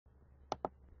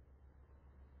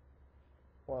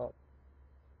Well,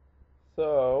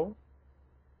 so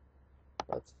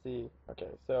let's see. Okay,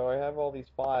 so I have all these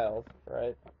files,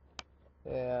 right?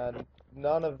 And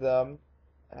none of them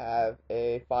have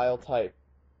a file type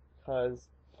because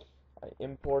I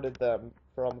imported them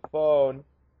from a phone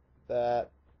that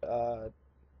uh,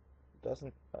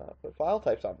 doesn't put file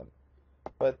types on them.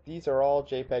 But these are all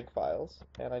JPEG files,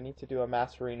 and I need to do a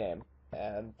mass rename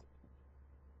and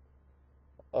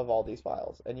of all these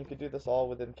files. And you can do this all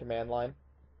within command line.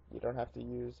 You don't have to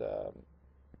use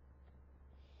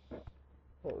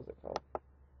what was it called?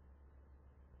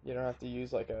 You don't have to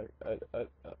use like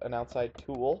an outside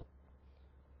tool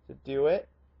to do it.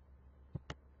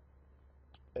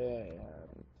 And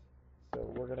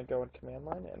so we're gonna go in command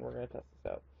line and we're gonna test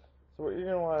this out. So what you're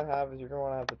gonna want to have is you're gonna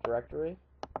want to have the directory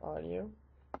on you,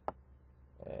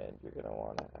 and you're gonna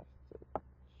want to have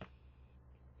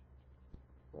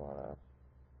to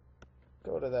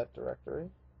go to that directory.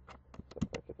 So if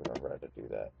I could remember how to do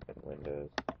that in Windows.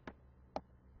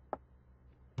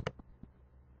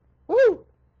 Woo!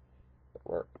 It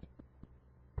worked.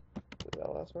 Does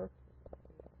LS work?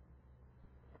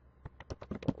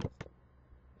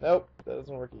 Nope, that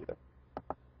doesn't work either.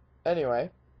 Anyway,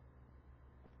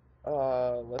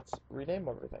 let's rename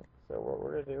everything. So what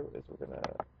we're gonna do is we're gonna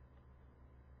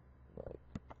like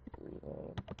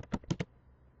rename.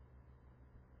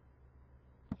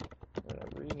 We're gonna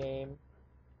rename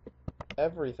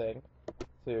everything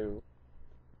to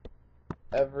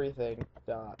everything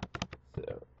dot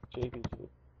JPG.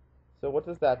 So what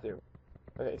does that do?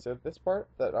 Okay, so this part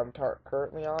that I'm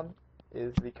currently on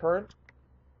is the current.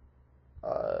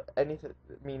 Anything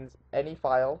means any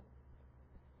file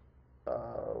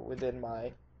within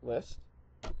my list.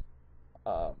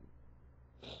 Um,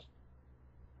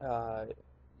 uh,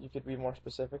 you could be more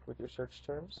specific with your search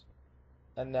terms.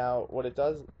 And now what it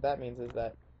does, that means is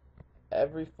that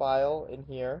every file in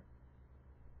here,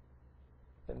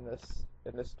 in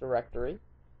this directory,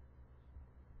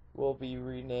 will be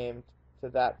renamed to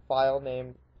that file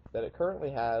name that it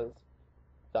currently has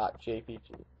 .jpg.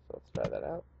 So let's try that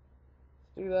out.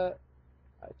 Let's do that.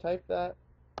 I type that.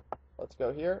 Let's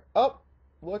go here. Oh,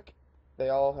 look, they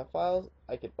all have files.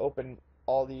 I can open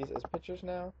all these as pictures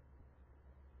now.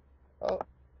 Oh,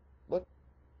 look,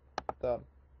 done.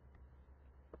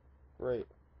 Great.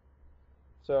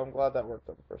 So I'm glad that worked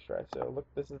on the first try. So look,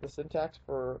 this is the syntax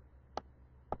for,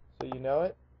 so you know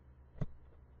it.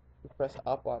 You press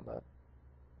up on the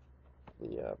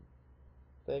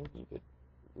thing. You could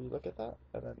relook at that,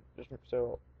 and then just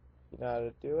so you know how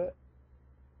to do it.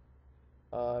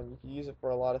 You can use it for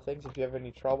a lot of things. If you have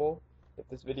any trouble, if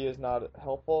this video is not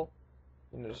helpful,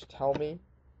 just tell me,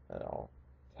 and I'll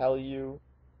tell you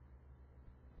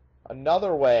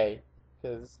another way,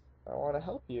 because I want to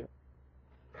help you.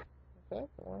 Okay?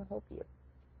 I want to help you.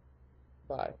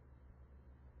 Bye.